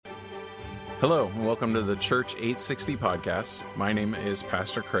Hello, and welcome to the Church 860 podcast. My name is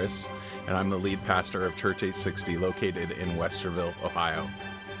Pastor Chris, and I'm the lead pastor of Church 860 located in Westerville, Ohio.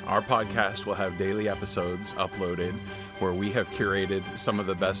 Our podcast will have daily episodes uploaded where we have curated some of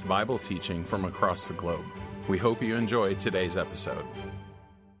the best Bible teaching from across the globe. We hope you enjoy today's episode.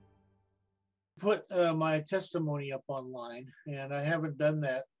 Put my testimony up online, and I haven't done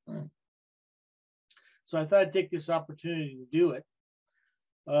that. So I thought I'd take this opportunity to do it.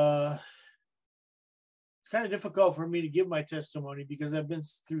 It's kind of difficult for me to give my testimony because I've been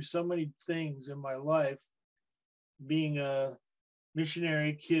through so many things in my life, being a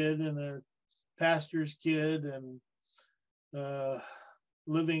missionary kid and a pastor's kid and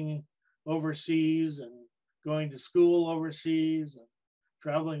living overseas and going to school overseas and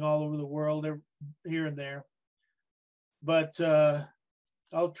traveling all over the world here and there. But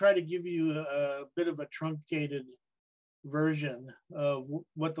I'll try to give you a bit of a truncated version of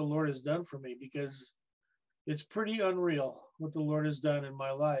what the Lord has done for me, because it's pretty unreal what the Lord has done in my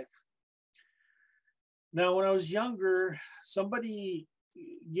life. Now, when I was younger, somebody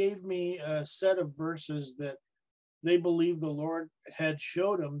gave me a set of verses that they believe the Lord had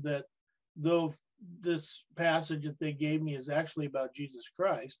showed them, that though this passage that they gave me is actually about Jesus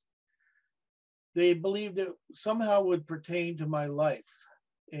Christ, they believed it somehow would pertain to my life.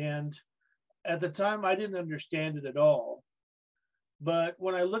 And at the time, I didn't understand it at all. But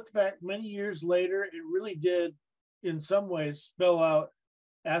when I looked back many years later, it really did, in some ways, spell out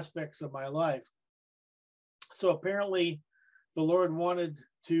aspects of my life. So apparently, the Lord wanted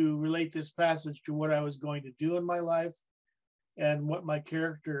to relate this passage to what I was going to do in my life and what my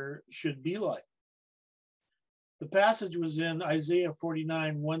character should be like. The passage was in Isaiah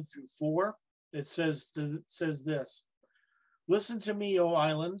 49, 1 through 4. It says this: "Listen to me, O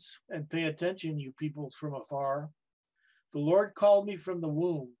islands, and pay attention, you peoples from afar. The Lord called me from the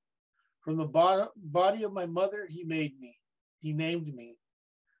womb. From the body of my mother, he made me. He named me.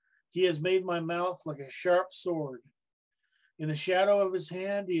 He has made my mouth like a sharp sword. In the shadow of his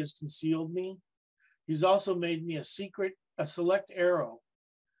hand, he has concealed me. He's also made me a select arrow.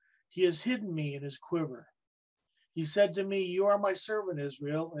 He has hidden me in his quiver. He said to me, 'You are my servant,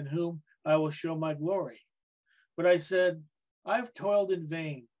 Israel, in whom I will show my glory.' But I said, 'I've toiled in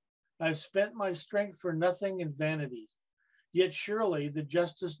vain. I've spent my strength for nothing in vanity. Yet surely the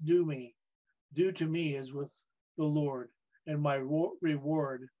justice due to me is with the Lord, and my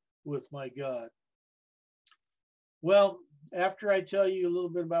reward with my God.'" Well, after I tell you a little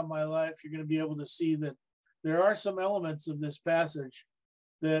bit about my life, you're going to be able to see that there are some elements of this passage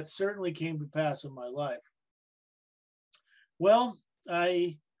that certainly came to pass in my life. Well,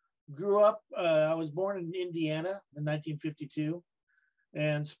 I grew up, I was born in Indiana in 1952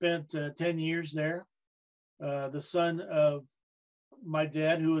 and spent 10 years there. The son of my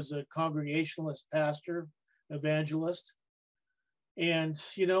dad, who was a Congregationalist pastor, evangelist. And,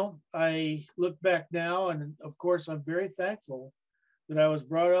 I look back now, and of course, I'm very thankful that I was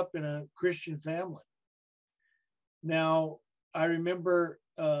brought up in a Christian family. Now, I remember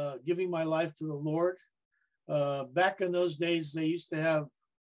giving my life to the Lord. Back in those days, they used to have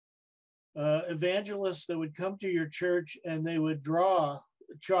evangelists that would come to your church, and they would draw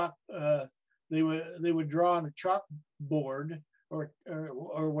chalk. They would draw on a chalkboard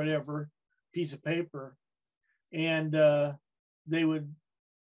or whatever piece of paper, and they would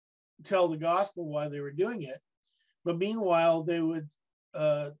tell the gospel while they were doing it. But meanwhile, they would,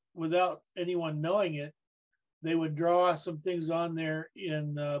 without anyone knowing it, they would draw some things on there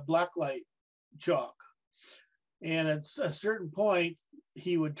in blacklight chalk. And at a certain point,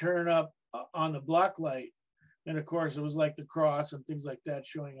 he would turn up on the blacklight, and of course, it was like the cross and things like that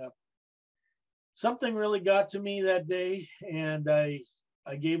showing up. Something really got to me that day, and I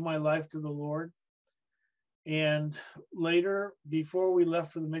gave my life to the Lord. And later, before we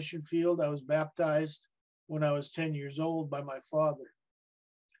left for the mission field, I was baptized when I was 10 years old by my father.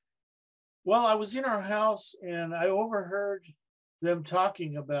 Well, I was in our house, and I overheard them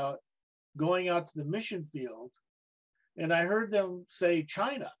talking about going out to the mission field, and I heard them say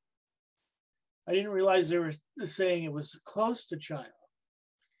China. I didn't realize they were saying it was close to China.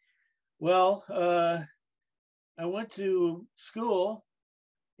 Well, I went to school,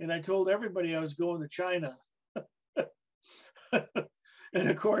 and I told everybody I was going to China. And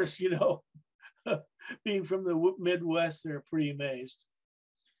of course, being from the Midwest, they're pretty amazed.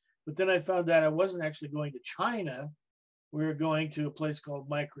 But then I found out I wasn't actually going to China. We were going to a place called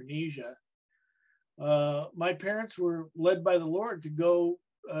Micronesia. My parents were led by the Lord to go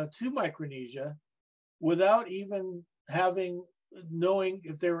to Micronesia without even knowing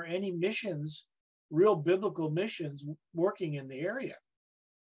if there were any missions, real biblical missions working in the area.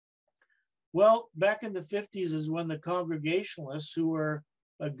 Well, back in the 50s is when the Congregationalists, who were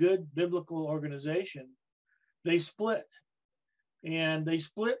a good biblical organization, they split. And they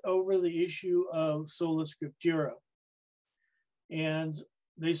split over the issue of sola scriptura. And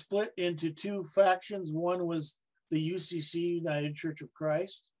they split into two factions. One was the UCC, United Church of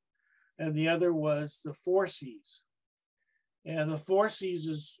Christ, and the other was the Four Cs. And the Four Cs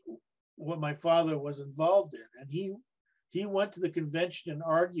is what my father was involved in. And he went to the convention and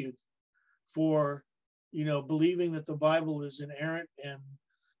argued for, believing that the Bible is inerrant and,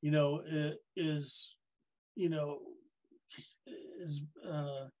 is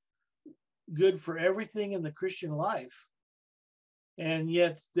good for everything in the Christian life. And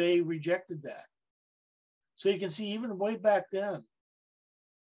yet they rejected that. So you can see, even way back then,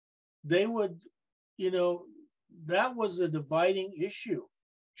 they would, that was a dividing issue,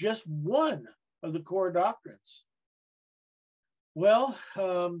 just one of the core doctrines. Well,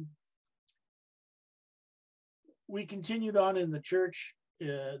 we continued on in the church,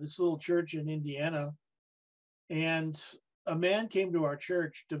 this little church in Indiana, and a man came to our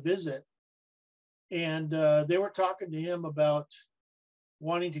church to visit, and they were talking to him about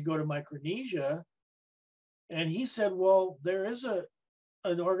wanting to go to Micronesia. And he said, well, there is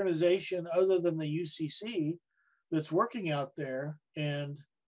an organization other than the UCC that's working out there, and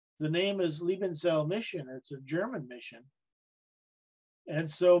the name is Lebensheil Mission. It's a German mission. And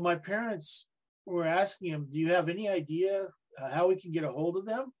so my parents were asking him, do you have any idea how we can get a hold of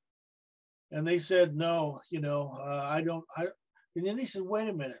them? And they said, no, I don't. And then he said, wait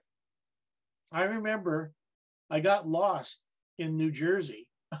a minute. I remember I got lost in New Jersey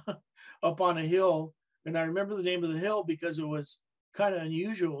up on a hill. And I remember the name of the hill because it was kind of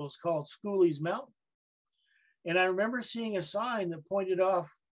unusual. It was called Schooley's Mountain. And I remember seeing a sign that pointed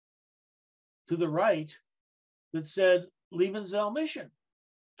off to the right that said Lebensheil Mission.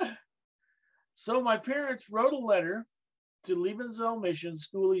 So my parents wrote a letter to Lebensheil Mission,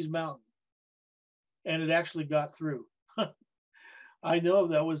 Schooley's Mountain, and it actually got through. I know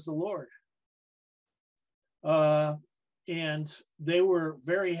that was the Lord. And they were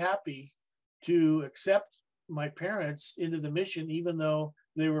very happy to accept my parents into the mission, even though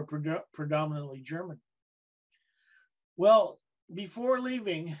they were predominantly German. Well, before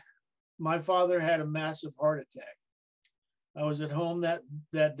leaving, my father had a massive heart attack. I was at home that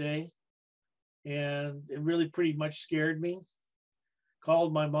day, and it really pretty much scared me.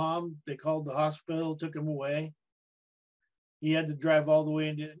 Called my mom, they called the hospital, took him away. He had to drive all the way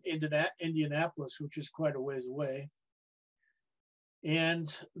into Indianapolis, which is quite a ways away. And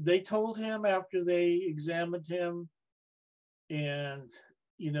they told him after they examined him and,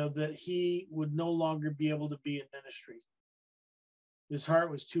 that he would no longer be able to be in ministry. His heart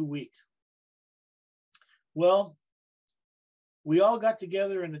was too weak. Well, we all got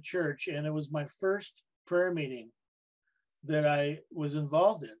together in the church, and it was my first prayer meeting that I was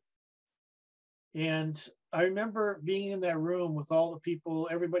involved in. And I remember being in that room with all the people,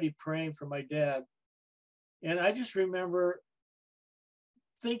 everybody praying for my dad. And I just remember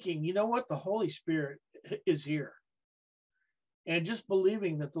thinking, you know what, the Holy Spirit is here. And just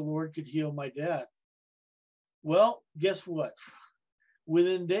believing that the Lord could heal my dad. Well, guess what?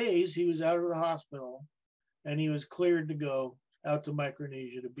 Within days, he was out of the hospital and he was cleared to go out to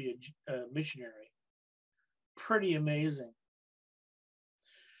Micronesia to be a missionary. Pretty amazing.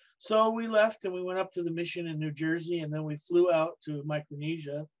 So we left and we went up to the mission in New Jersey, and then we flew out to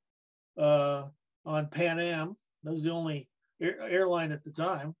Micronesia on Pan Am. That was the only airline at the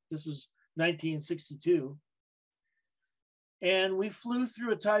time. This was 1962. And we flew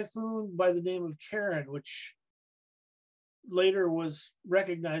through a typhoon by the name of Karen, which later was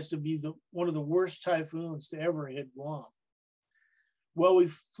recognized to be one of the worst typhoons to ever hit Guam. Well, we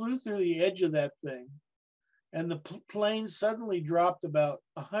flew through the edge of that thing, and the plane suddenly dropped about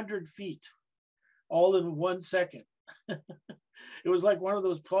 100 feet, all in 1 second. It was like one of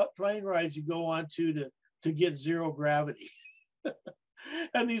those plane rides you go on to get zero gravity.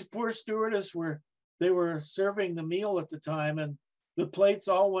 And these poor stewardess were serving the meal at the time, and the plates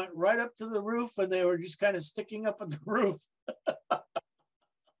all went right up to the roof, and they were just kind of sticking up at the roof.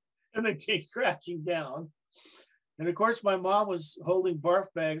 And then came crashing down. And of course, my mom was holding barf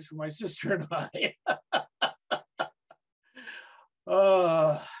bags for my sister and I.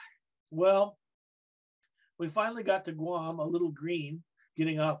 Well, we finally got to Guam, a little green,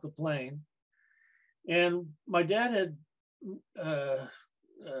 getting off the plane. And my dad had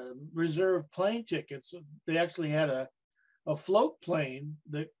reserved plane tickets. They actually had a float plane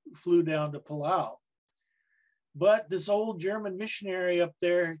that flew down to Palau. But this old German missionary up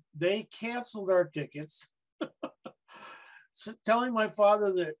there, they canceled our tickets. telling my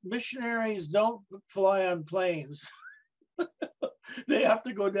father that missionaries don't fly on planes. They have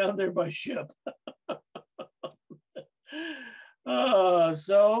to go down there by ship.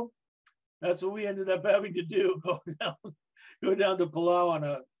 So that's what we ended up having to do, go down to Palau on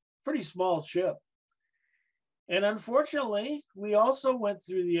a pretty small ship. And unfortunately, we also went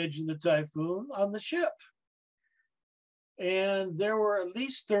through the edge of the typhoon on the ship. And there were at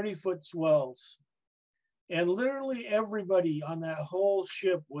least 30-foot swells. And literally everybody on that whole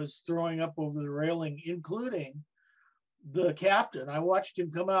ship was throwing up over the railing, including the captain. I watched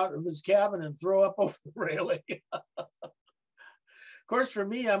him come out of his cabin and throw up over the railing. Of course, for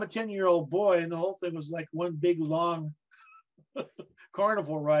me, I'm a 10-year-old boy, and the whole thing was like one big, long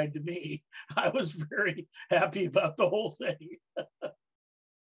carnival ride to me. I was very happy about the whole thing,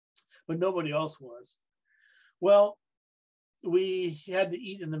 but nobody else was. Well, we had to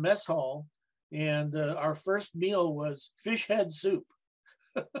eat in the mess hall, and our first meal was fish head soup.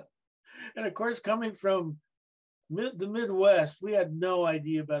 And of course, coming from the Midwest, we had no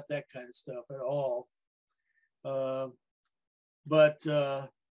idea about that kind of stuff at all. So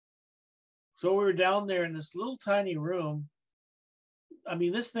we were down there in this little tiny room. I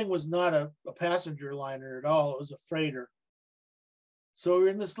mean, this thing was not a passenger liner at all. It was a freighter. So we were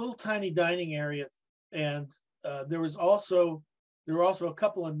in this little tiny dining area, and there were also a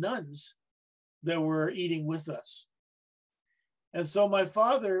couple of nuns that were eating with us. And so my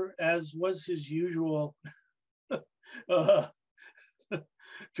father, as was his usual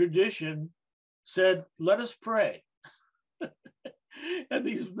tradition, said, "Let us pray." And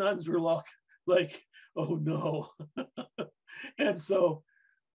these nuns were like, "Oh no." And so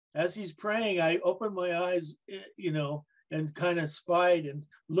as he's praying, I opened my eyes, and kind of spied and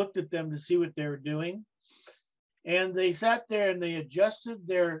looked at them to see what they were doing. And they sat there and they adjusted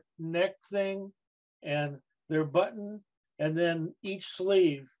their neck thing and their button and then each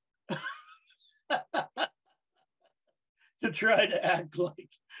sleeve to try to act like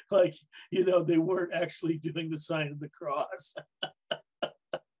they weren't actually doing the sign of the cross.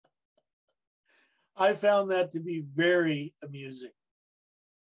 I found that to be very amusing.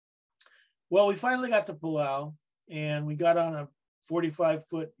 Well, we finally got to Palau, and we got on a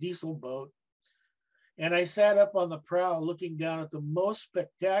 45-foot diesel boat. And I sat up on the prow looking down at the most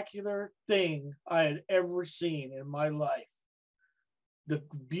spectacular thing I had ever seen in my life. The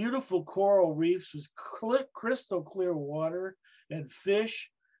beautiful coral reefs with crystal clear water and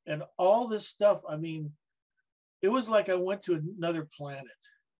fish and all this stuff. I mean, it was like I went to another planet.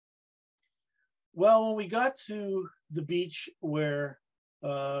 Well, when we got to the beach where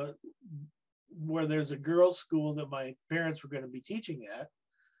there's a girls' school that my parents were going to be teaching at,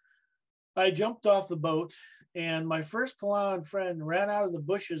 I jumped off the boat, and my first Palauan friend ran out of the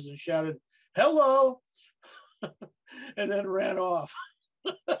bushes and shouted, "Hello," and then ran off.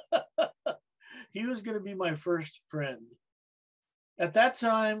 He was going to be my first friend. At that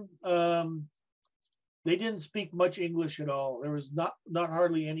time, they didn't speak much English at all. There was not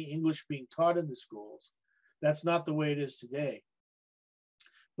hardly any English being taught in the schools. That's not the way it is today.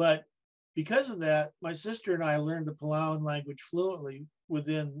 But because of that, my sister and I learned the Palauan language fluently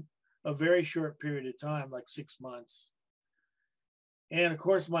within a very short period of time, like 6 months. And of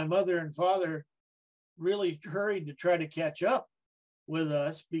course, my mother and father really hurried to try to catch up with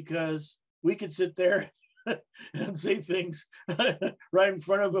us because we could sit there and say things right in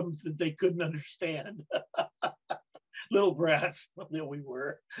front of them that they couldn't understand. Little brats that we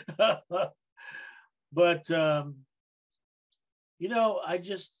were. But,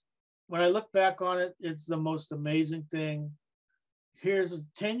 when I look back on it, it's the most amazing thing. Here's a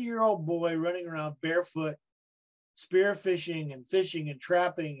 10-year-old boy running around barefoot, spearfishing and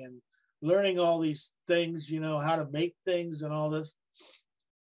trapping and learning all these things, how to make things and all this.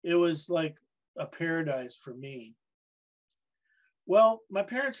 It was like a paradise for me. Well, my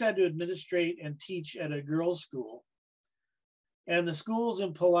parents had to administrate and teach at a girls' school. And the schools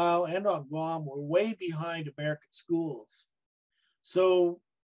in Palau and on Guam were way behind American schools. So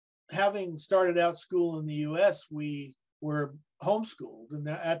having started out school in the US, we were homeschooled. And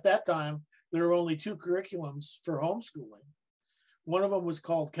at that time, there were only 2 curriculums for homeschooling. One of them was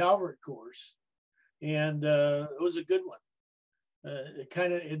called Calvert Course, and it was a good one.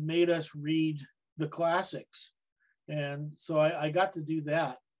 It made us read the classics. And so I got to do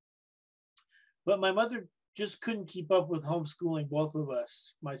that. But my mother just couldn't keep up with homeschooling both of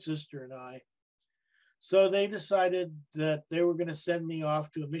us, my sister and I. So they decided that they were going to send me off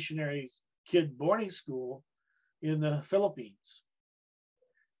to a missionary kid boarding school in the Philippines.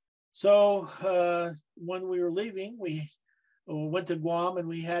 So when we were leaving, we went to Guam, and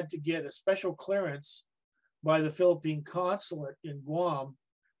we had to get a special clearance by the Philippine consulate in Guam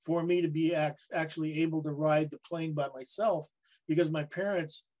for me to be actually able to ride the plane by myself, because my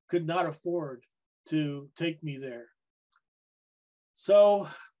parents could not afford to take me there. So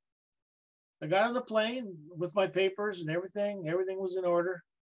I got on the plane with my papers and everything. Everything was in order.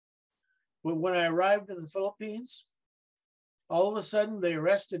 But when I arrived in the Philippines, all of a sudden they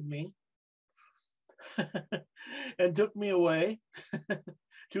arrested me and took me away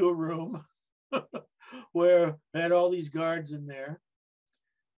to a room where I had all these guards in there.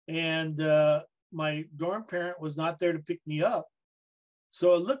 And my dorm parent was not there to pick me up.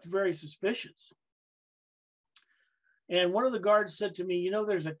 So it looked very suspicious. And one of the guards said to me, you know,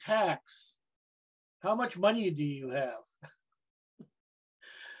 there's a tax. How much money do you have?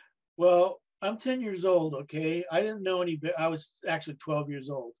 Well, I'm 10 years old, okay? I didn't know any better. I was actually 12 years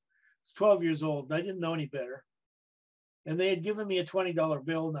old. I was 12 years old, and I didn't know any better. And they had given me a $20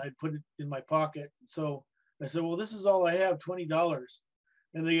 bill, and I'd put it in my pocket. So I said, well, this is all I have, $20.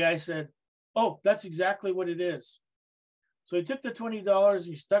 And the guy said, oh, that's exactly what it is. So he took the $20 and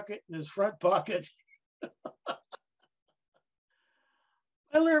he stuck it in his front pocket.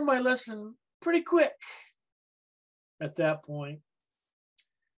 I learned my lesson pretty quick at that point.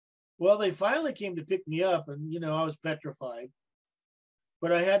 Well, they finally came to pick me up, and, you know, I was petrified.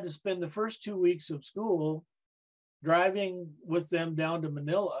 But I had to spend the first 2 weeks of school driving with them down to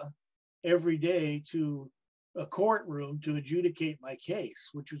Manila every day to a courtroom to adjudicate my case,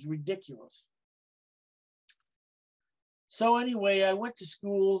 which was ridiculous. So anyway, I went to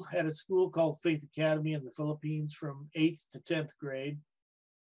school at a school called Faith Academy in the Philippines from 8th to 10th grade.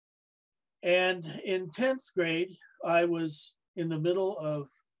 And in 10th grade, I was in the middle of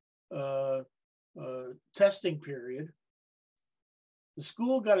testing period. The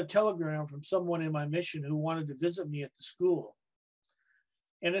school got a telegram from someone in my mission who wanted to visit me at the school.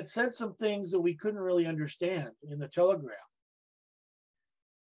 And it said some things that we couldn't really understand in the telegram.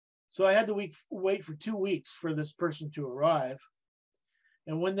 So I had to wait for 2 weeks for this person to arrive.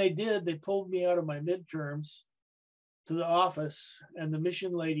 And when they did, they pulled me out of my midterms to the office, and the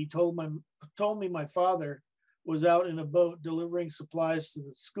mission lady told me my father was out in a boat delivering supplies to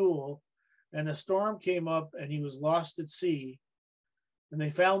the school, and a storm came up and he was lost at sea. And they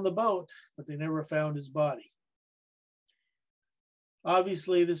found the boat, but they never found his body.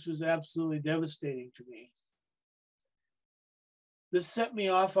 Obviously, this was absolutely devastating to me. This set me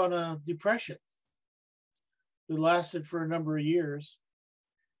off on a depression that lasted for a number of years.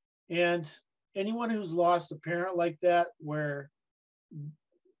 And anyone who's lost a parent like that, where,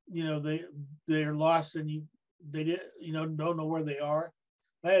 you know, they're lost and they didn't, you know, don't know where they are.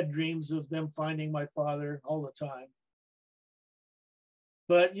 I had dreams of them finding my father all the time.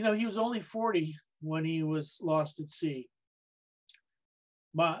 But, you know, he was only 40 when he was lost at sea.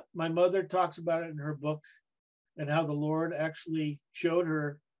 My mother talks about it in her book, and how the Lord actually showed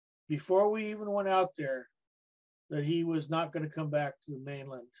her before we even went out there that he was not going to come back to the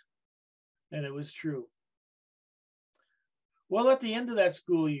mainland. And it was true. Well, at the end of that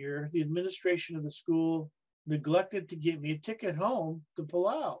school year, the administration of the school neglected to get me a ticket home to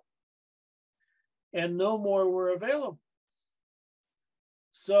Palau, and no more were available.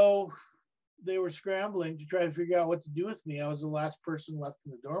 So they were scrambling to try to figure out what to do with me. I was the last person left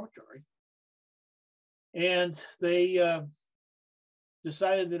in the dormitory. And they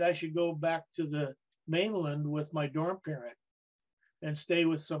decided that I should go back to the mainland with my dorm parent and stay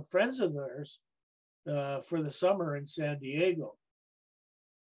with some friends of theirs for the summer in San Diego.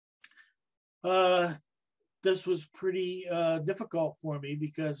 This was pretty difficult for me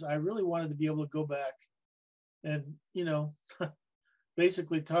because I really wanted to be able to go back and, you know,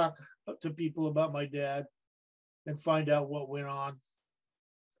 basically talk to people about my dad and find out what went on.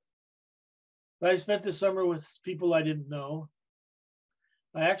 I spent the summer with people I didn't know.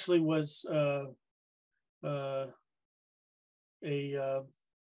 I actually was I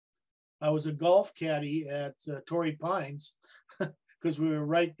was a golf caddy at Torrey Pines because we were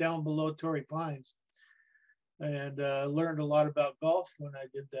right down below Torrey Pines, and learned a lot about golf when I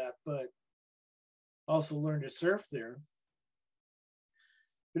did that, but also learned to surf there.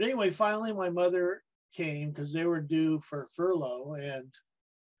 But anyway, finally my mother came because they were due for furlough, and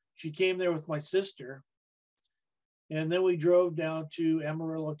she came there with my sister. And then we drove down to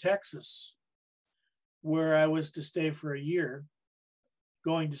Amarillo, Texas, where I was to stay for a year,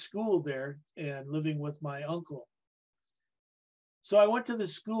 going to school there and living with my uncle. So I went to the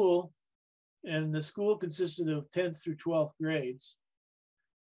school, and the school consisted of 10th through 12th grades.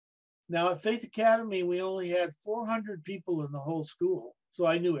 Now at Faith Academy, we only had 400 people in the whole school, so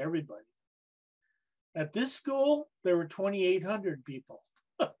I knew everybody. At this school, there were 2,800 people.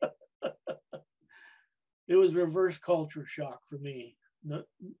 it was reverse culture shock for me,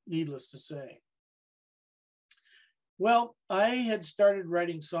 needless to say. Well, I had started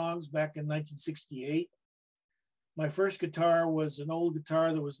writing songs back in 1968. My first guitar was an old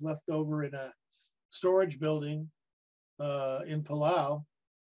guitar that was left over in a storage building in Palau.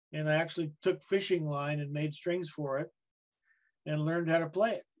 And I actually took fishing line and made strings for it and learned how to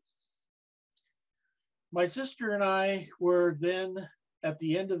play it. My sister and I were then, at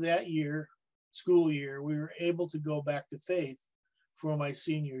the end of that year, school year, we were able to go back to Faith for my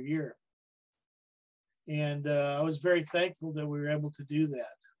senior year. And I was very thankful that we were able to do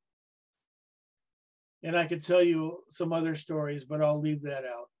that. And I could tell you some other stories, but I'll leave that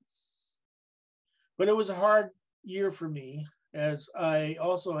out. But it was a hard year for me, as I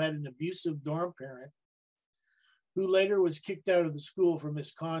also had an abusive dorm parent who later was kicked out of the school for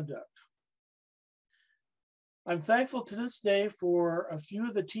misconduct. I'm thankful to this day for a few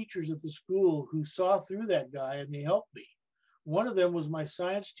of the teachers at the school who saw through that guy and they helped me. One of them was my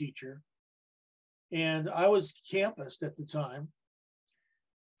science teacher, and I was campused at the time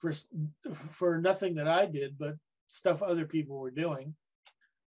for nothing that I did, but stuff other people were doing.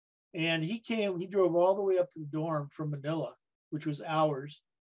 And he drove all the way up to the dorm from Manila, which was hours.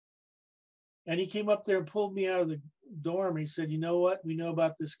 And he came up there and pulled me out of the dorm. And he said, you know what? We know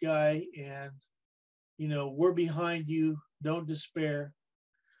about this guy, and, we're behind you. Don't despair.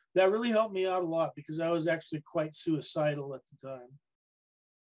 That really helped me out a lot because I was actually quite suicidal at the time.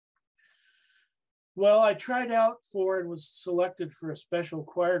 Well, I tried out for and was selected for a special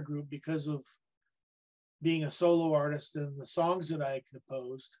choir group because of being a solo artist and the songs that I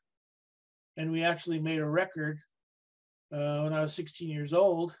composed. And we actually made a record when I was 16 years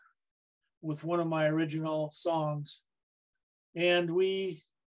old with one of my original songs. And we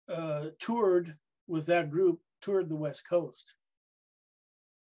toured with that group, toured the West Coast.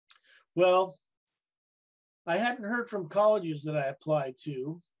 Well, I hadn't heard from colleges that I applied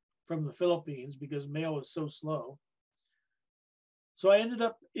to from the Philippines because mail was so slow. So I ended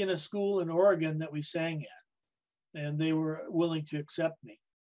up in a school in Oregon that we sang at, and they were willing to accept me.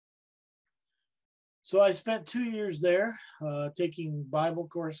 So I spent 2 years there taking Bible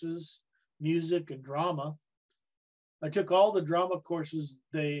courses, music, and drama. I took all the drama courses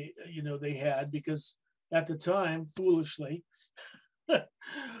they had because at the time, foolishly,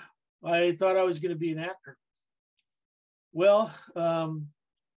 I thought I was going to be an actor. Well,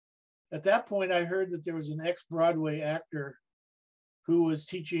 at that point, I heard that there was an ex-Broadway actor who was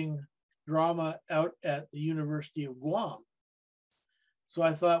teaching drama out at the University of Guam. So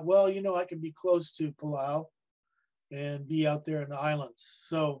I thought, well, I can be close to Palau and be out there in the islands.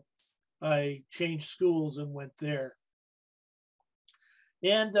 So I changed schools and went there.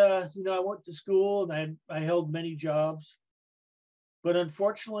 And, I went to school and I held many jobs. But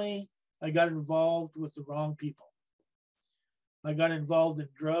unfortunately, I got involved with the wrong people. I got involved in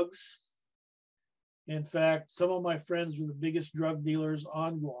drugs. In fact, some of my friends were the biggest drug dealers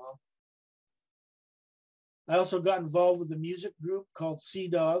on Guam. I also got involved with a music group called Sea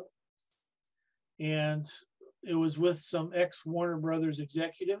Dog, and it was with some ex-Warner Brothers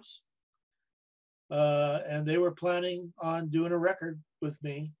executives, and they were planning on doing a record with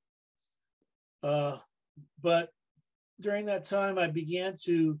me. But during that time, I began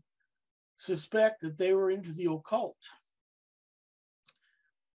to suspect that they were into the occult.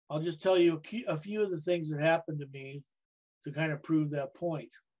 I'll just tell you a few of the things that happened to me to kind of prove that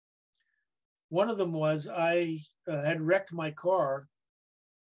point. One of them was I had wrecked my car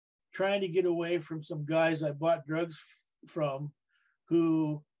trying to get away from some guys I bought drugs from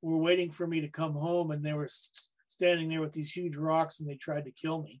who were waiting for me to come home, and they were standing there with these huge rocks and they tried to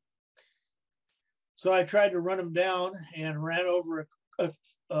kill me. So I tried to run them down and ran over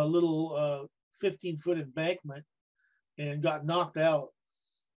a little 15-foot embankment and got knocked out.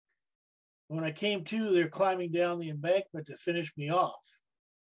 When I came to, they're climbing down the embankment to finish me off.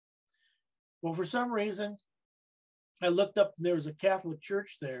 Well, for some reason, I looked up and there was a Catholic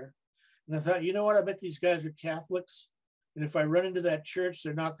church there. And I thought, you know what? I bet these guys are Catholics. And if I run into that church,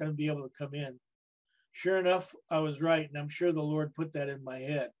 they're not going to be able to come in. Sure enough, I was right. And I'm sure the Lord put that in my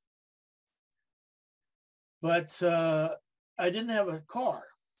head. But I didn't have a car.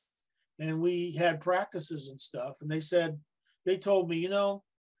 And we had practices and stuff. And they told me,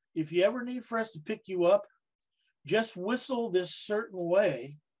 if you ever need for us to pick you up, just whistle this certain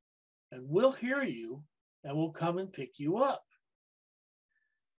way and we'll hear you and we'll come and pick you up.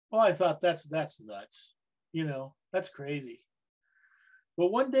 Well, I thought that's nuts. That's crazy.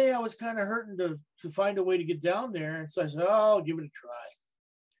 But one day I was kind of hurting to find a way to get down there. And so I said, I'll give it a try.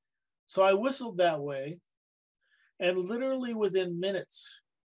 So I whistled that way. And literally within minutes,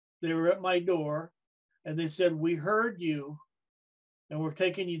 they were at my door And they said, we heard you and we're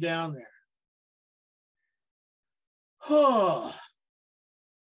taking you down there. Oh.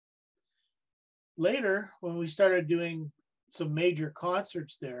 Later, when we started doing some major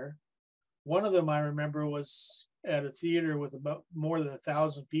concerts there, one of them I remember was at a theater with about more than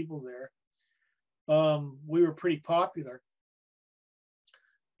 1,000 people there. We were pretty popular.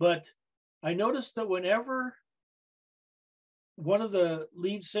 But I noticed that whenever one of the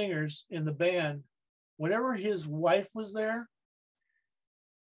lead singers in the band, whenever his wife was there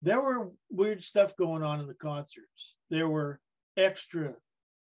were weird stuff going on in the concerts. There were it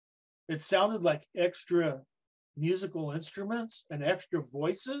sounded like extra musical instruments and extra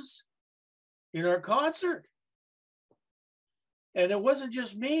voices in our concert. And it wasn't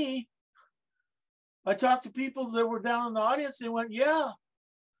just me. I talked to people that were down in the audience. They went, yeah,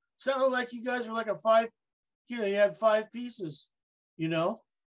 sounded like you guys were like you had 5 pieces, started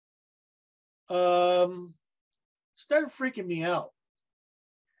freaking me out.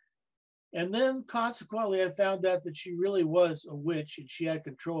 And then consequently, I found out that she really was a witch and she had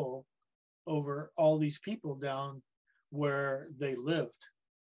control over all these people down where they lived.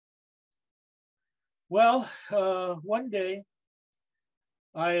 Well, one day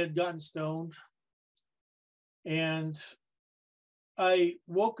I had gotten stoned and I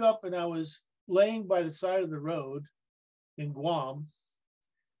woke up and I was laying by the side of the road in Guam.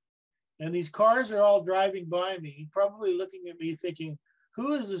 And these cars are all driving by me, probably looking at me thinking,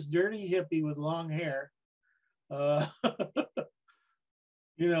 who is this dirty hippie with long hair?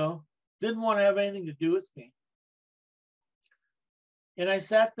 Didn't want to have anything to do with me. And I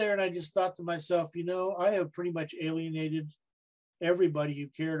sat there and I just thought to myself, I have pretty much alienated everybody who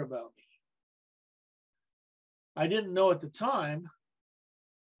cared about me. I didn't know at the time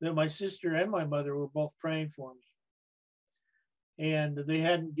that my sister and my mother were both praying for me. And they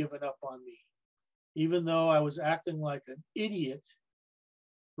hadn't given up on me, even though I was acting like an idiot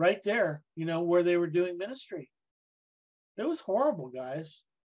right there, where they were doing ministry. It was horrible, guys.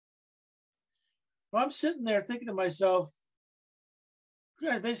 Well, I'm sitting there thinking to myself,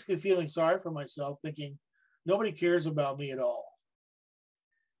 basically feeling sorry for myself, thinking nobody cares about me at all.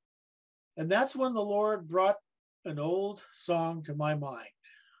 And that's when the Lord brought an old song to my mind.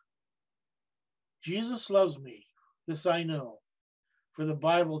 Jesus loves me, this I know, for the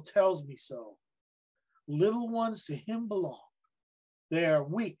Bible tells me so. Little ones to him belong. They are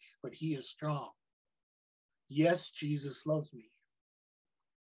weak, but he is strong. Yes, Jesus loves me.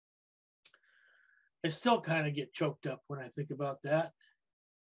 I still kind of get choked up when I think about that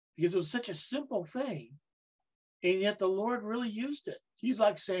because it was such a simple thing. And yet the Lord really used it. He's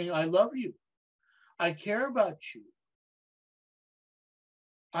like saying, I love you. I care about you.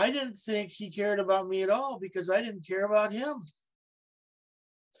 I didn't think he cared about me at all because I didn't care about him.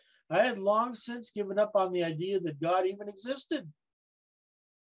 I had long since given up on the idea that God even existed.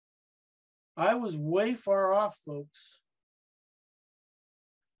 I was way far off, folks.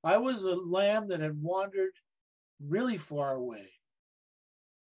 I was a lamb that had wandered really far away.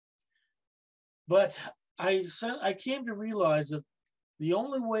 But I came to realize that the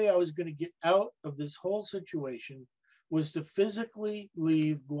only way I was going to get out of this whole situation was to physically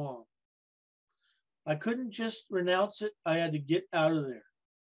leave Guam. I couldn't just renounce it. I had to get out of there.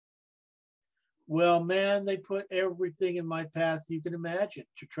 Well, man, they put everything in my path you can imagine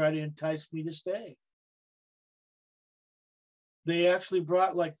to try to entice me to stay. They actually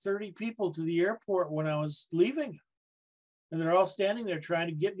brought like 30 people to the airport when I was leaving. And they're all standing there trying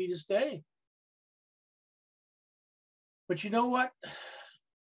to get me to stay. But you know what?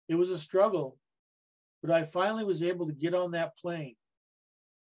 It was a struggle. But I finally was able to get on that plane.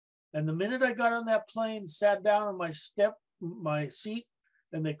 And the minute I got on that plane, sat down on my seat,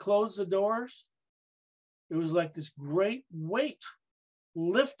 and they closed the doors, it was like this great weight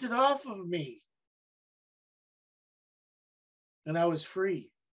lifted off of me. And I was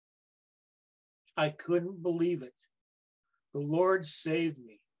free. I couldn't believe it. The Lord saved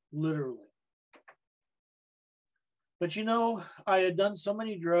me, literally. But I had done so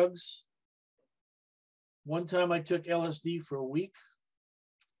many drugs. One time I took LSD for a week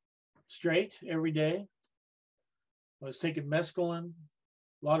straight every day. I was taking mescaline,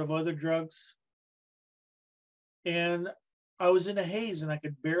 a lot of other drugs. And I was in a haze and I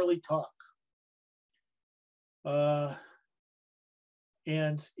could barely talk. I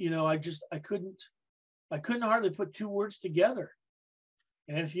couldn't hardly put 2 words together.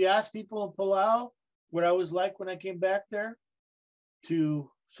 And if you ask people in Palau what I was like when I came back there to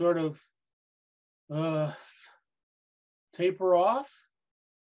sort of taper off,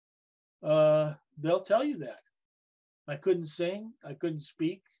 they'll tell you that. I couldn't sing, I couldn't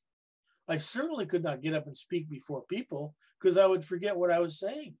speak, I certainly could not get up and speak before people because I would forget what I was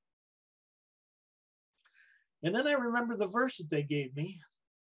saying. And then I remember the verse that they gave me.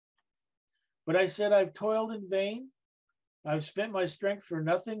 But I said, I've toiled in vain. I've spent my strength for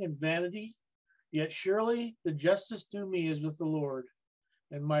nothing in vanity. Yet surely the justice due me is with the Lord,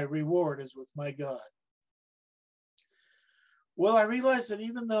 and my reward is with my God. Well, I realized that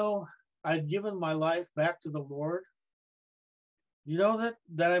even though I'd given my life back to the Lord,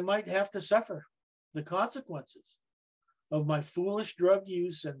 that I might have to suffer the consequences of my foolish drug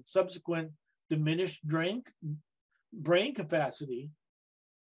use and subsequent diminished brain capacity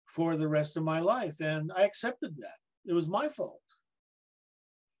for the rest of my life. And I accepted that. It was my fault.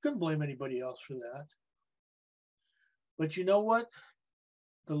 Couldn't blame anybody else for that. But you know what?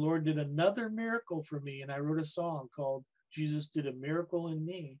 The Lord did another miracle for me, and I wrote a song called Jesus Did a Miracle in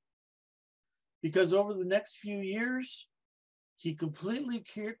Me. Because over the next few years, he completely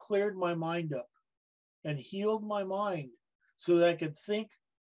cleared my mind up and healed my mind so that I could think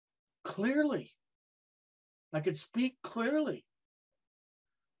clearly. I could speak clearly.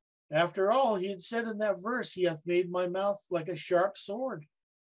 After all, he had said in that verse, he hath made my mouth like a sharp sword.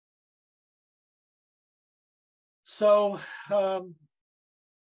 So I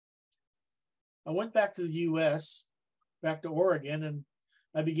went back to the US, back to Oregon, and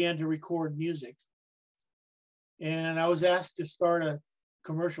I began to record music. And I was asked to start a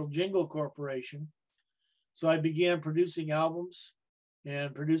commercial jingle corporation. So I began producing albums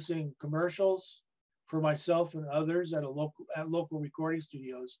and producing commercials for myself and others at local recording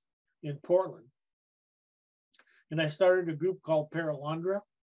studios in Portland. And I started a group called Paralandra.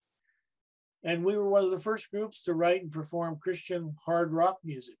 And we were one of the first groups to write and perform Christian hard rock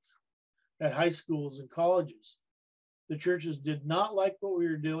music at high schools and colleges. The churches did not like what we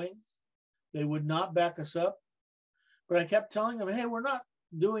were doing. They would not back us up. But I kept telling them, hey, we're not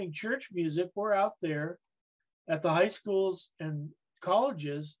doing church music. We're out there at the high schools and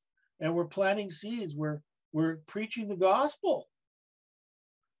colleges, and we're planting seeds. We're preaching the gospel.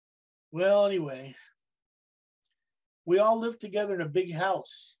 Well, anyway, we all lived together in a big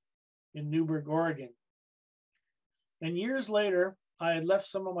house in Newberg, Oregon. And years later, I had left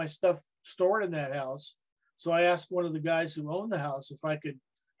some of my stuff stored in that house. So I asked one of the guys who owned the house if I could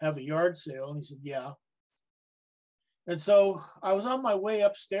have a yard sale. And he said, yeah. And so I was on my way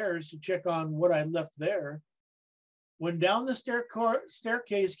upstairs to check on what I left there, when down the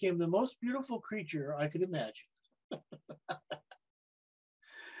staircase came the most beautiful creature I could imagine.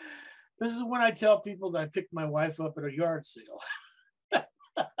 This is when I tell people that I picked my wife up at a yard sale.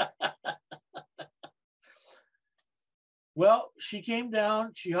 Well, she came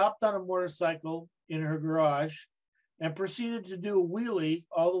down, she hopped on a motorcycle in her garage and proceeded to do a wheelie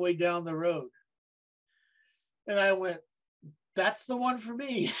all the way down the road. And I went, that's the one for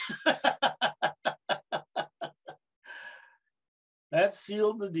me. That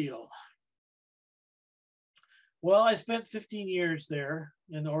sealed the deal. Well, I spent 15 years there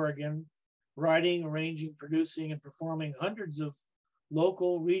in Oregon, writing, arranging, producing, and performing hundreds of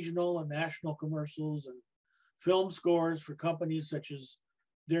local, regional, and national commercials and film scores for companies such as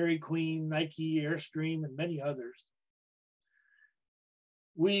Dairy Queen, Nike, Airstream, and many others.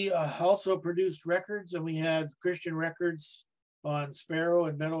 We also produced records, and we had Christian records on Sparrow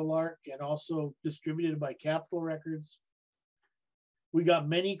and Meadowlark, and also distributed by Capitol Records. We got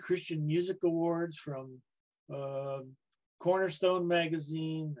many Christian music awards from Cornerstone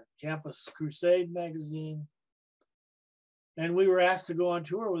Magazine, Campus Crusade Magazine. And we were asked to go on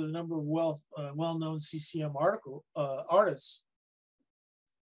tour with a number of well-known CCM artists.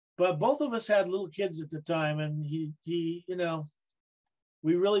 But both of us had little kids at the time, and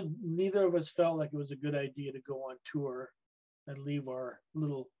neither of us felt like it was a good idea to go on tour and leave our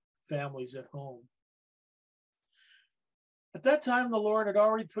little families at home. At that time, the Lord had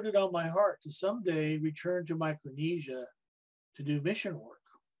already put it on my heart to someday return to Micronesia to do mission work.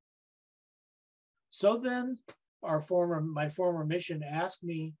 So then my former mission asked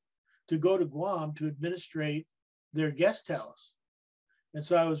me to go to Guam to administrate their guest house. And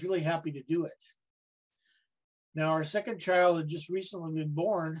so I was really happy to do it. Now, our second child had just recently been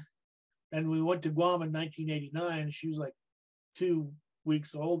born, and we went to Guam in 1989. She was like 2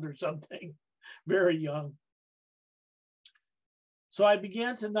 weeks old or something, very young. So I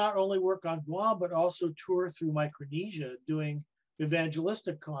began to not only work on Guam, but also tour through Micronesia doing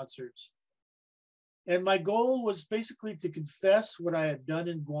evangelistic concerts. And my goal was basically to confess what I had done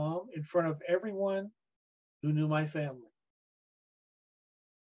in Guam in front of everyone who knew my family.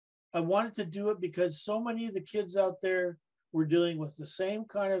 I wanted to do it because so many of the kids out there were dealing with the same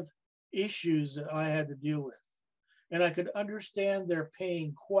kind of issues that I had to deal with. And I could understand their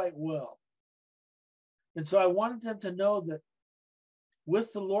pain quite well. And so I wanted them to know that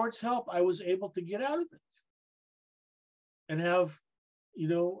with the Lord's help, I was able to get out of it and have,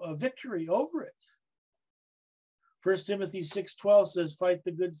 a victory over it. 1 Timothy 6:12 says, fight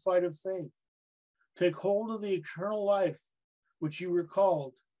the good fight of faith. Take hold of the eternal life, which you were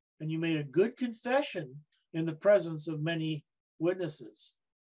called, and you made a good confession in the presence of many witnesses.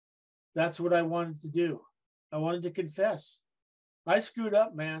 That's what I wanted to do. I wanted to confess. I screwed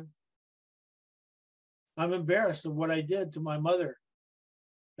up, man. I'm embarrassed of what I did to my mother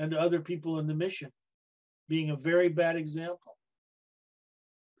and to other people in the mission, being a very bad example.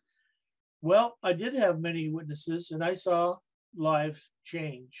 Well, I did have many witnesses, and I saw lives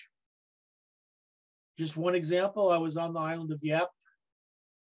change. Just one example, I was on the island of Yap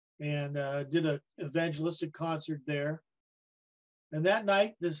and did an evangelistic concert there. And that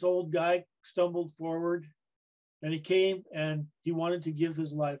night, this old guy stumbled forward, and he came and he wanted to give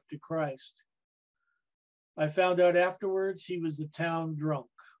his life to Christ. I found out afterwards he was the town drunk.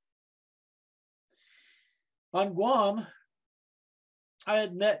 On Guam, I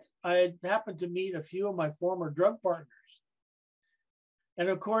had happened to meet a few of my former drug partners. And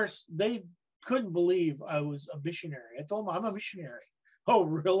of course, they couldn't believe I was a missionary. I told them, I'm a missionary. Oh,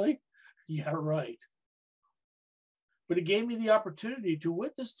 really? Yeah, right. But it gave me the opportunity to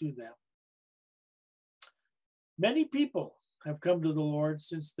witness to them. Many people have come to the Lord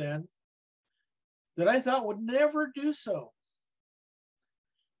since then that I thought would never do so.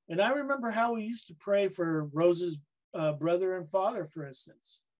 And I remember how we used to pray for Rose's brother and father, for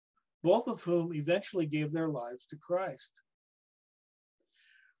instance, both of whom eventually gave their lives to Christ.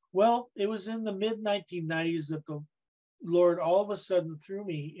 Well, it was in the mid-1990s that the Lord all of a sudden threw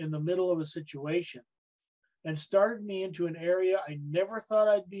me in the middle of a situation and started me into an area I never thought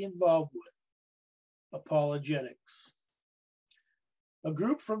I'd be involved with: apologetics. A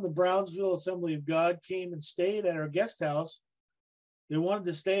group from the Brownsville Assembly of God came and stayed at our guest house. They wanted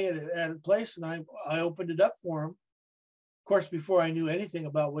to stay at a place, and I opened it up for them. Of course, before I knew anything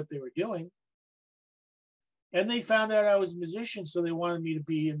about what they were doing. And they found out I was a musician, so they wanted me to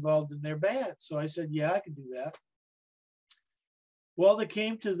be involved in their band. So I said, yeah, I can do that. Well, they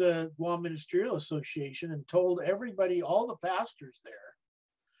came to the Guam Ministerial Association and told everybody, all the pastors there,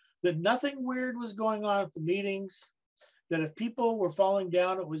 that nothing weird was going on at the meetings, that if people were falling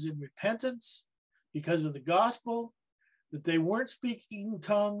down, it was in repentance because of the gospel, that they weren't speaking in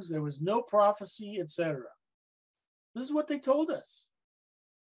tongues, there was no prophecy, etc. This is what they told us.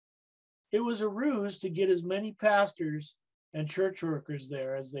 It was a ruse to get as many pastors and church workers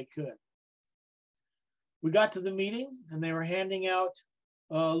there as they could. We got to the meeting and they were handing out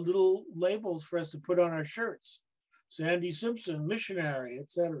little labels for us to put on our shirts. Sandy Simpson, missionary,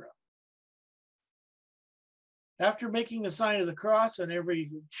 etc. After making the sign of the cross on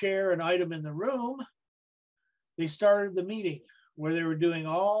every chair and item in the room, they started the meeting where they were doing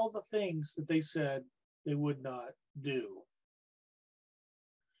all the things that they said they would not do.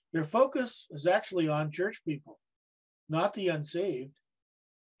 Their focus is actually on church people, not the unsaved,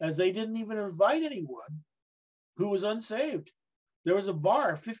 as they didn't even invite anyone who was unsaved. There was a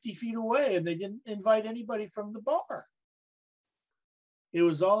bar 50 feet away and they didn't invite anybody from the bar. It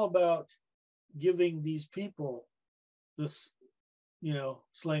was all about giving these people this,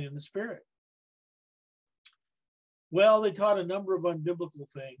 slain in the spirit. Well, they taught a number of unbiblical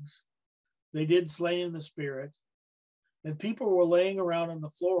things. They did slain in the spirit, and people were laying around on the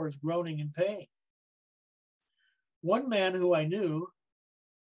floors groaning in pain. One man who I knew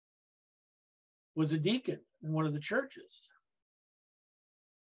was a deacon in one of the churches,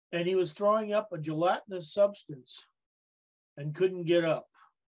 and he was throwing up a gelatinous substance and couldn't get up.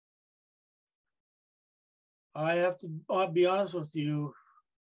 I have to be honest with you,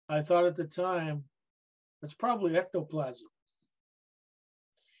 I thought at the time, that's probably ectoplasm.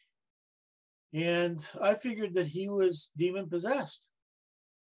 And I figured that he was demon possessed.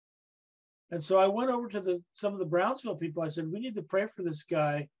 And so I went over to some of the Brownsville people. I said, we need to pray for this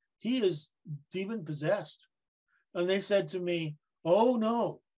guy. He is demon possessed. And they said to me, oh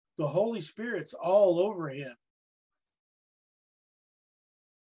no, the Holy Spirit's all over him.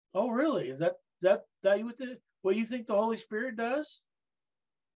 Oh, really? Is that what you think the Holy Spirit does?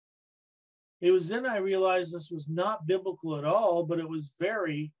 It was then I realized this was not biblical at all, but it was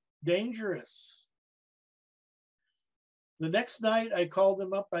very dangerous. The next night I called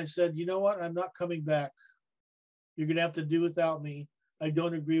them up. I said, you know what? I'm not coming back. You're going to have to do without me. I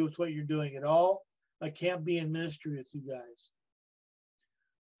don't agree with what you're doing at all. I can't be in ministry with you guys.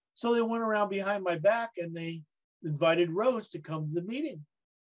 So they went around behind my back and they invited Rose to come to the meeting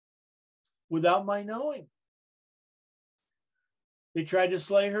without my knowing. They tried to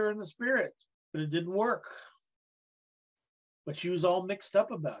slay her in the spirit. but it didn't work. But she was all mixed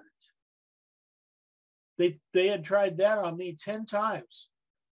up about it. They had tried that on me 10 times.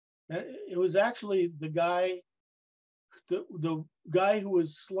 It was actually the guy who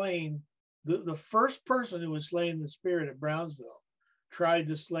was slain, the first person who was slain in the spirit at Brownsville, tried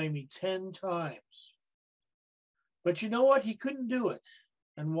to slay me 10 times. But you know what? He couldn't do it.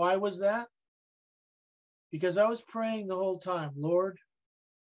 And why was that? Because I was praying the whole time, Lord,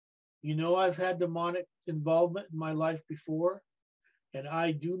 you know I've had demonic involvement in my life before, and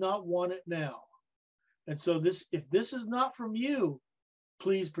I do not want it now. And so if this is not from you,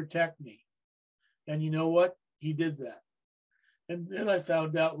 please protect me. And you know what? He did that. And then I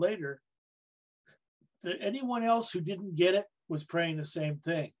found out later that anyone else who didn't get it was praying the same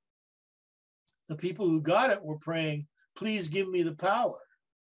thing. The people who got it were praying, please give me the power.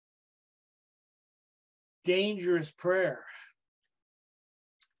 Dangerous prayer.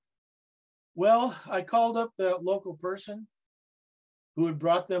 Well, I called up the local person who had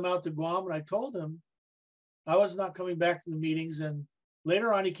brought them out to Guam, and I told him I was not coming back to the meetings. And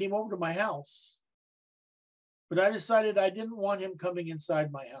later on, he came over to my house. But I decided I didn't want him coming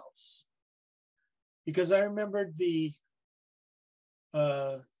inside my house because I remembered the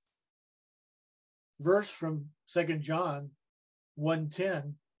verse from 2 John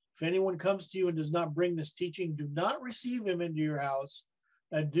 1:10. If anyone comes to you and does not bring this teaching, do not receive him into your house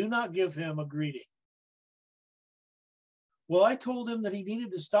and do not give him a greeting. Well, I told him that he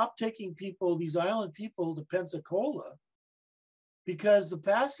needed to stop taking these island people to Pensacola, because the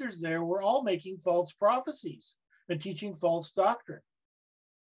pastors there were all making false prophecies and teaching false doctrine.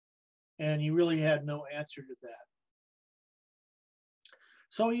 And he really had no answer to that.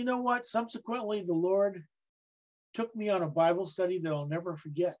 So you know what? Subsequently, the Lord took me on a Bible study that I'll never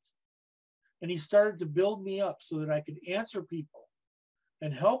forget. And he started to build me up so that I could answer people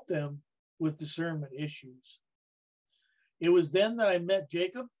and help them with discernment issues. It was then that I met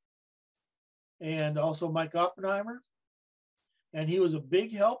Jacob and also Mike Oppenheimer, and he was a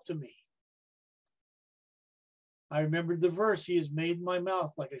big help to me. I remembered the verse, he has made my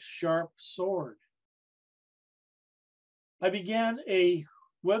mouth like a sharp sword. I began a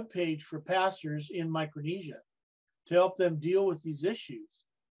webpage for pastors in Micronesia to help them deal with these issues.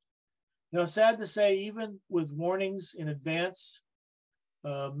 Now, sad to say, even with warnings in advance,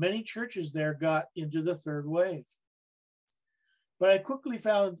 many churches there got into the third wave. But I quickly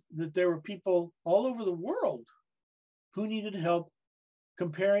found that there were people all over the world who needed help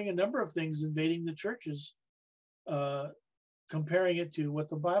comparing a number of things invading the churches, comparing it to what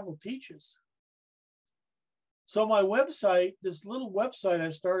the Bible teaches. So my website, this little website I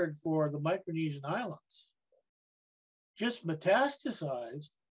started for the Micronesian Islands, just metastasized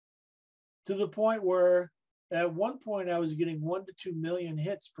to the point where at one point I was getting 1 to 2 million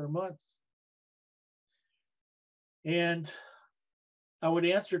hits per month. And I would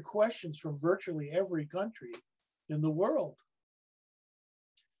answer questions from virtually every country in the world.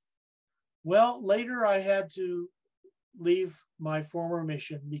 Well, later I had to leave my former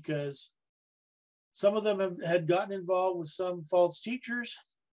mission because some of them had gotten involved with some false teachers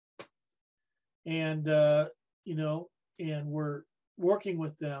and, and were working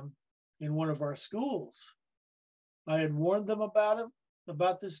with them in one of our schools. I had warned them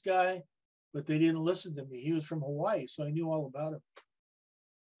about this guy, but they didn't listen to me. He was from Hawaii, so I knew all about him.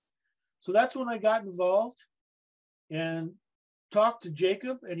 So that's when I got involved and talked to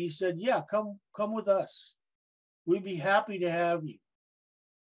Jacob, and he said, yeah, come with us. We'd be happy to have you.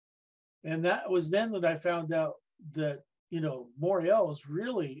 And that was then that I found out that, Moriel is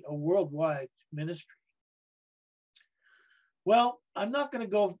really a worldwide ministry. Well, I'm not going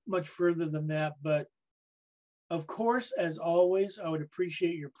to go much further than that, but of course, as always, I would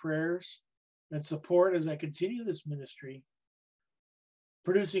appreciate your prayers and support as I continue this ministry,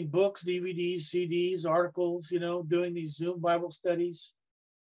 producing books, DVDs, CDs, articles, doing these Zoom Bible studies.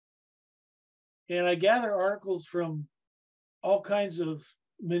 And I gather articles from all kinds of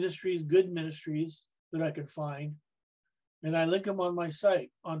ministries, good ministries that I could find. And I link them on my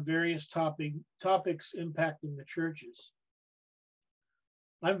site on various topics impacting the churches.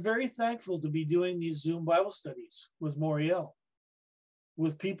 I'm very thankful to be doing these Zoom Bible studies with Moriel,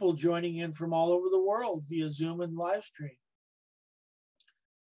 with people joining in from all over the world via Zoom and live stream.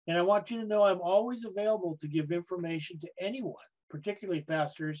 And I want you to know I'm always available to give information to anyone, particularly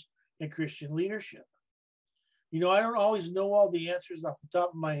pastors and Christian leadership. I don't always know all the answers off the top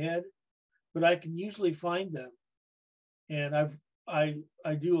of my head, but I can usually find them. And I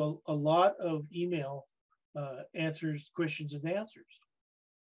do a lot of email questions and answers.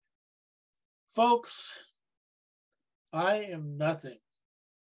 Folks, I am nothing.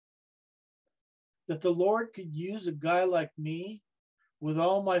 that the Lord could use a guy like me with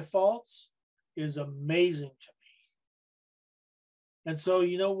all my faults is amazing to me. And so,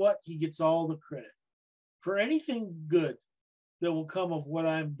 you know what? He gets all the credit for anything good that will come of what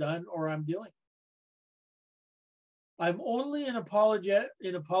I'm done or I'm doing. I'm only in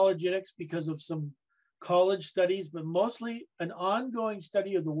apologetics because of some college studies, but mostly an ongoing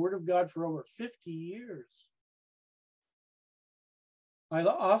study of the Word of God for over 50 years. I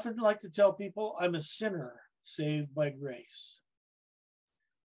often like to tell people I'm a sinner saved by grace.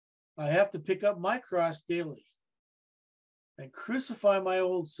 I have to pick up my cross daily and crucify my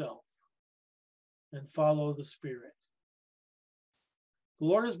old self and follow the Spirit. The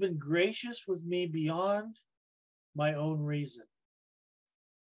Lord has been gracious with me beyond my own reason.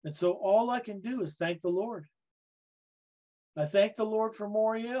 And so all I can do is thank the Lord. I thank the Lord for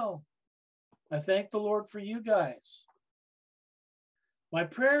Moriel. I thank the Lord for you guys. My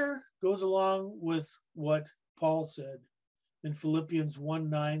prayer goes along with what Paul said in Philippians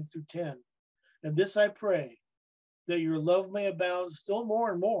 1:9-10. And this I pray, that your love may abound still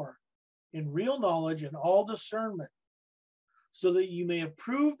more and more in real knowledge and all discernment, so that you may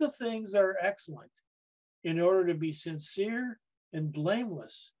approve the things that are excellent, in order to be sincere and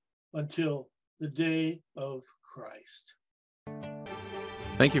blameless until the day of Christ.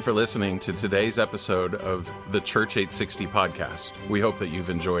 Thank you for listening to today's episode of the Church 860 podcast. We hope that you've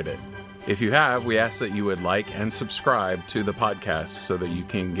enjoyed it. If you have, we ask that you would like and subscribe to the podcast so that you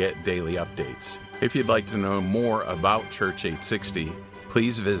can get daily updates. If you'd like to know more about Church 860,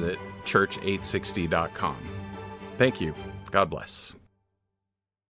 please visit church860.com. Thank you. God bless.